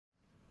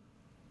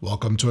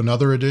Welcome to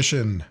another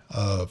edition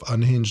of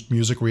Unhinged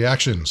Music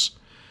Reactions.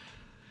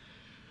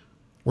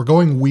 We're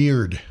going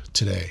weird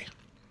today.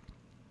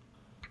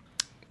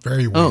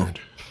 Very weird.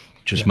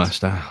 Just my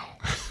style.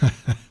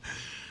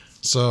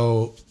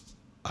 So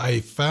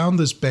I found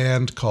this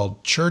band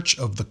called Church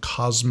of the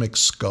Cosmic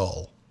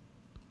Skull.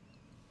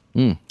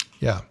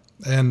 Yeah.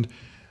 And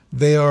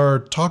they are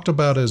talked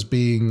about as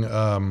being,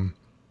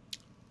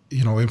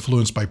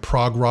 influenced by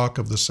prog rock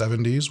of the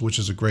 70s, which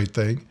is a great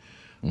thing.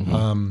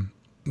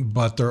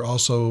 But they're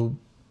also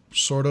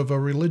sort of a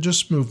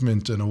religious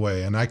movement in a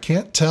way. And I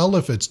can't tell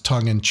if it's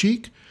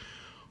tongue-in-cheek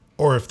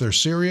or if they're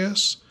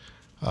serious.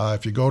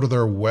 If you go to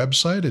their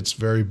website, it's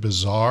very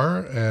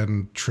bizarre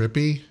and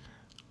trippy.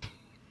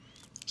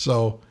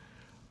 So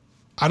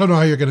I don't know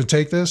how you're going to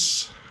take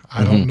this.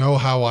 I don't know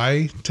how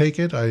I take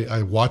it.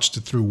 I watched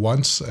it through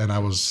once and I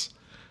was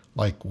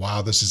like,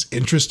 wow, this is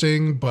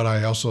interesting, but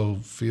I also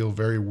feel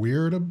very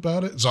weird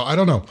about it. So I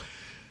don't know.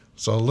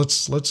 So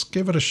let's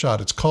give it a shot.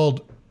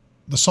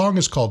 The song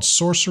is called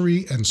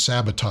Sorcery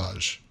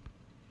Sabotage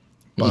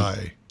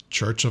by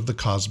Church of the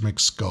Cosmic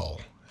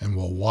Skull. And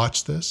we'll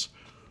watch this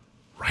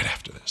right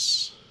after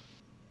this.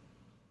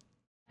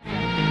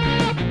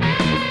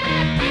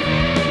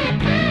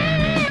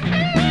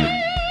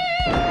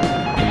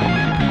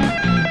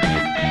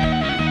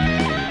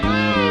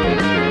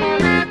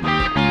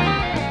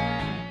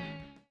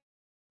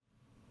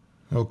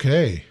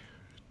 Okay,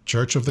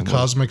 Church of the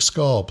Cosmic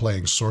Skull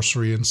playing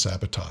Sorcery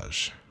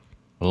Sabotage.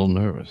 A little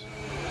nervous.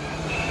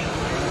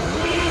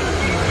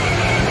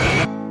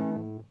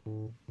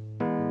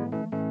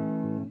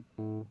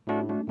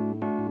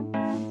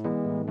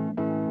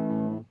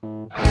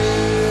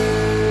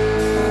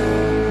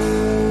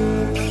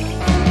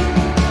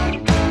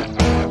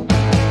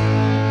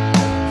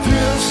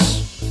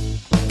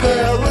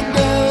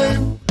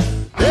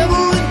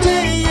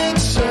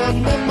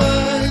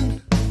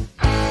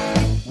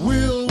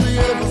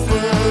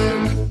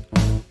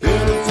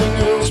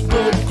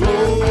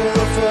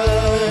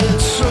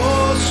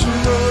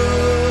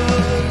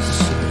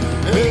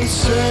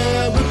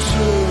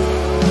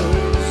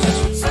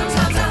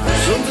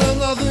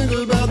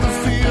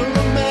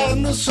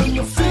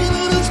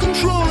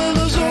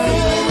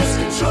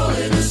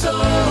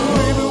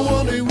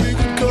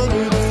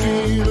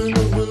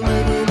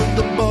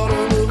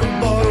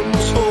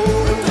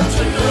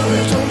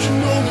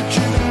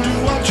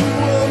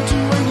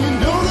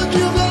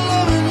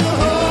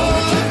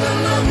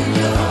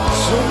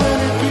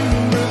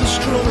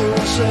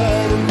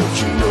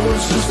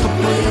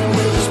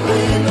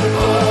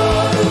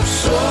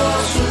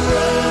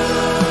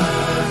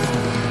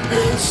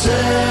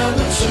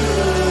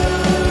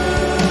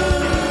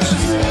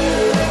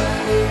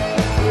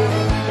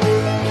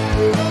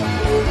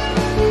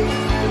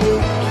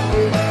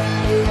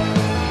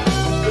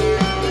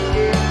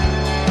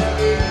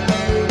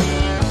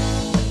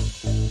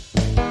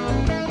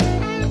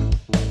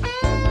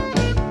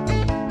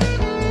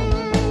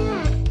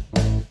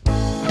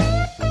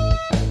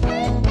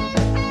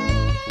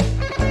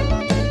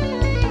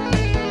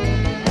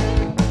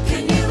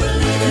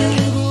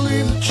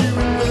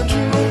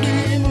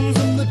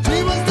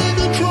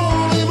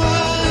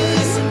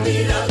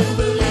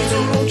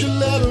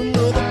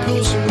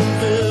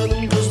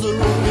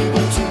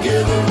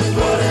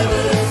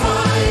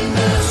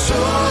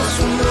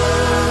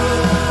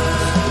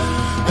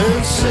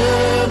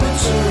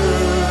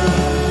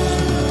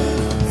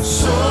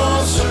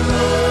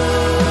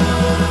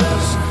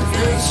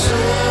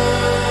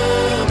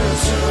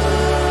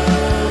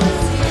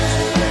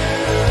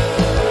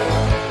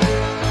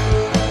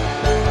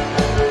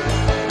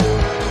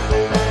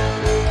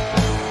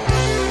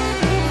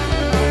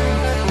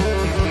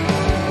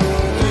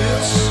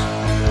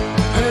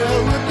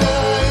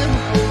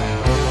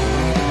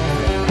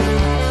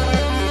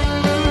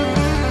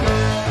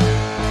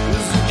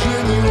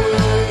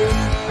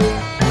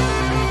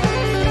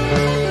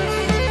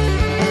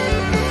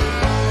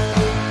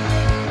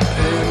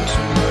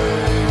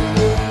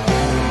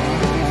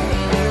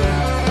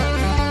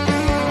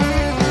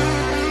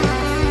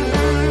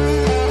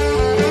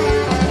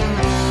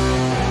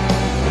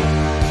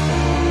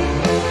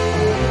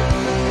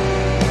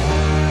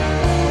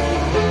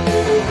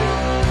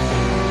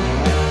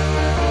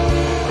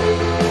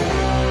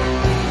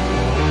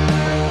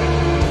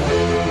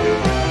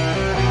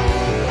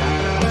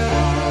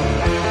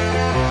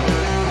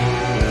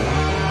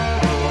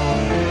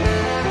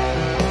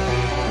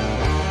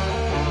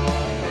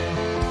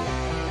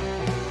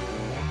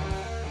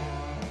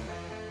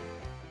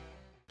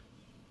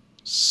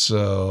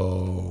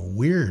 So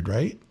weird,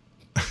 right?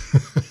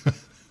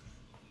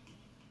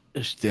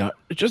 It's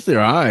just their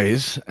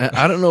eyes.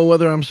 I don't know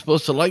whether I'm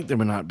supposed to like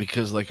them or not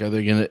because, like, are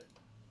they going to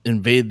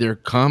invade their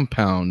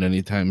compound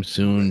anytime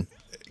soon?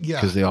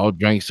 Yeah, because they all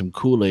drank some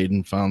Kool-Aid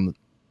and found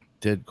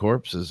dead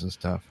corpses and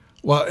stuff.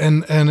 Well,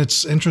 and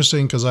it's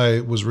interesting because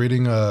I was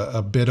reading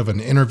a bit of an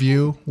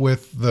interview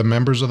with the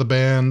members of the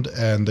band,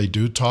 and they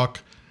do talk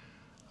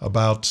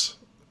about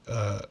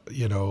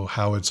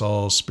how it's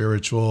all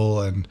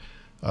spiritual and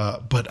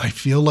But I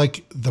feel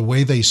like the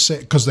way they say,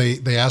 because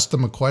they asked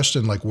them a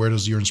question like, where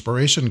does your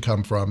inspiration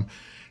come from?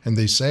 And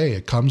they say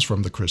it comes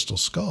from the crystal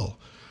skull,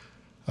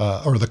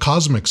 or the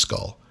cosmic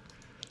skull.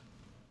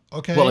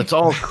 Okay. Well, it's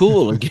all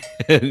cool.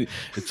 Again,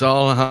 it's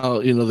all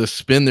how, the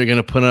spin they're going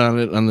to put on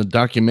it on the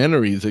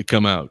documentaries that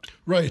come out.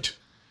 Right.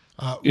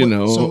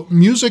 So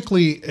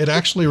musically, it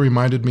actually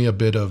reminded me a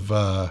bit of,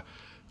 what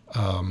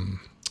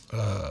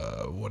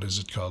is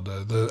it called?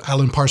 The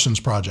Alan Parsons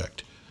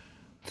Project.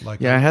 I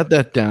had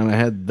that down. I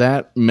had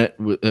that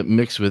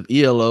mixed with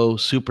ELO,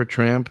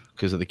 Supertramp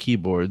because of the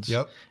keyboards.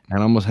 Yep.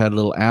 And almost had a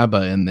little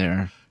ABBA in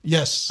there.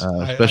 Yes.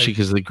 Especially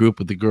because of the group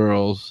with the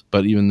girls,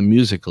 but even the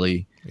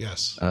musically.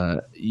 Yes.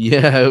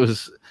 It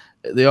was.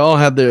 They all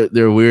had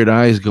their weird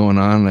eyes going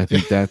on. And I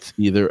think that's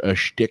either a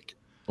shtick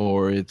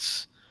or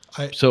it's.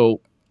 I'd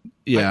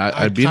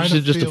be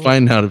interested just to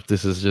find out if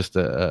this is just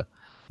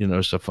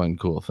just a fun,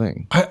 cool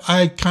thing.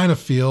 I kind of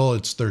feel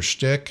it's their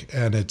shtick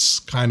and it's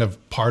kind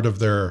of part of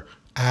their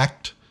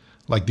act.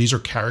 Like these are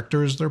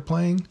characters they're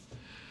playing.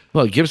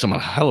 Well, it gives them a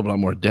hell of a lot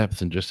more depth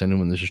than just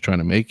anyone that's just trying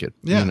to make it.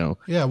 Yeah.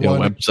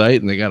 Website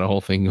and they got a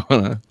whole thing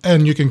going on.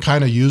 And you can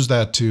kind of use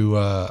that to,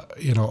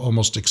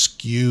 almost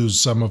excuse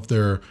some of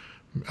their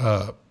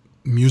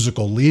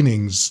musical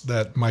leanings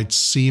that might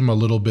seem a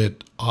little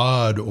bit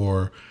odd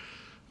or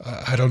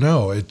I don't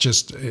know. It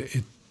just,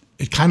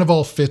 it kind of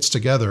all fits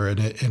together and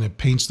it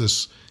paints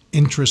this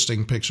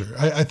interesting picture.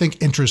 I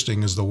think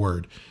interesting is the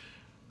word.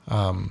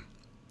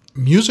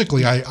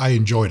 Musically, I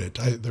enjoyed it.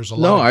 There's a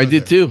lot. No, I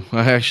did too.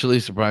 I actually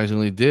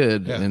surprisingly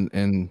did. Yeah.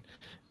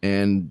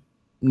 And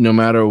no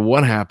matter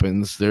what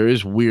happens, there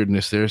is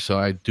weirdness there. So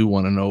I do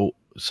want to know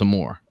some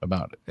more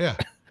about it. Yeah.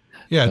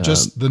 Yeah.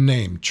 Just the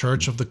name,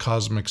 Church of the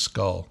Cosmic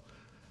Skull.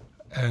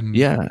 And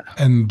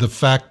the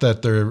fact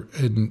that they're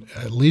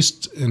at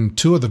least in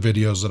two of the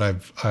videos that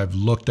I've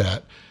looked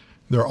at,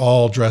 they're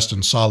all dressed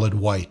in solid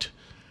white.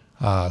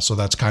 So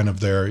that's kind of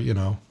their,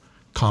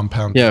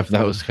 compound. Yeah, if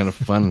that was kind of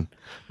fun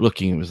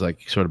looking. It was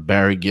like sort of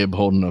Barry Gibb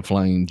holding a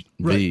flying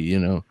V,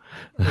 Or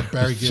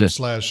Barry Gibb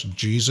 /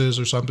 Jesus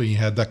or something. He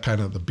had that kind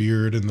of the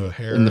beard and the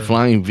hair. And the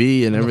flying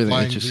V and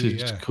everything.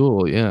 It's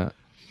cool, yeah.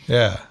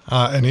 Yeah,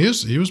 and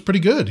he was pretty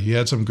good. He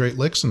had some great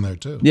licks in there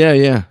too.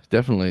 Yeah,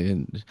 definitely,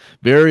 and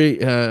very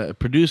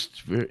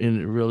produced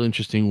in a real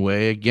interesting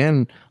way.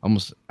 Again,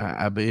 almost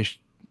ABBA-ish,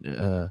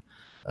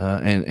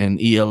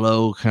 and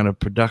ELO kind of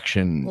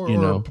production.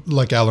 Or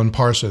like Alan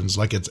Parsons,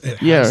 like it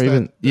has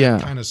that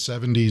kind of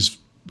 70s.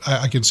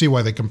 I can see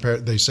why they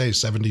say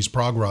 70s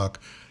prog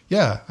rock.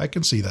 Yeah, I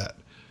can see that.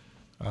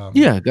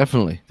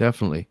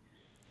 Definitely.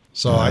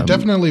 So I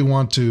definitely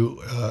want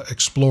to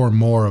explore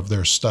more of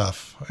their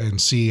stuff and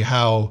see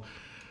how,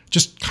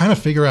 just kind of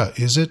figure out,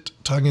 is it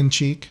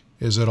tongue-in-cheek?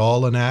 Is it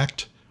all an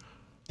act?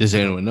 Does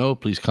anyone know?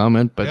 Please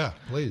comment. But yeah,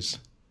 please.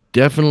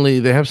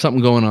 Definitely, they have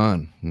something going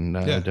on, and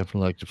I'd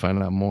definitely like to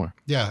find out more.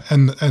 Yeah,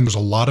 and there's a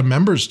lot of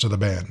members to the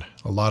band,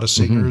 a lot of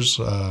singers,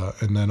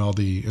 and then all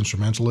the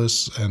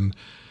instrumentalists, and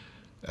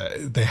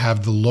they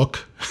have the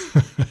look.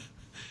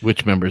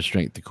 Which members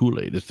drank the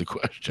Kool-Aid is the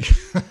question.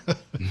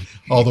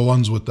 All the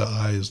ones with the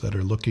eyes that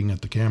are looking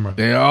at the camera.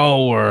 They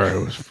all were.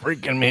 It was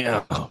freaking me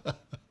out.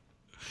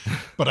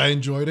 But I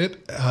enjoyed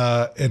it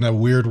in a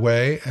weird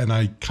way, and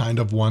I kind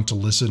of want to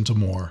listen to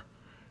more.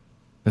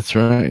 That's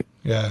right.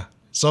 Yeah.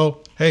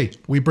 So, hey,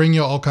 we bring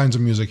you all kinds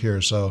of music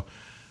here. So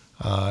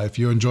if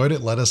you enjoyed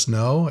it, let us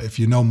know. If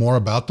you know more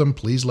about them,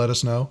 please let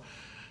us know.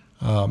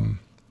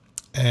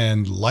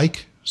 And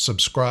like,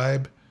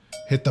 subscribe,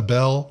 hit the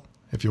bell.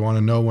 If you want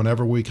to know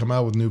whenever we come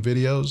out with new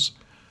videos,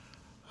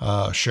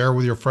 share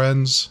with your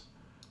friends,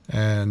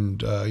 and,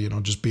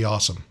 just be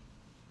awesome.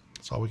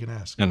 That's all we can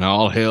ask. And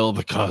all hail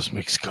the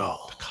Cosmic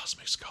Skull. The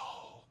Cosmic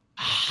Skull.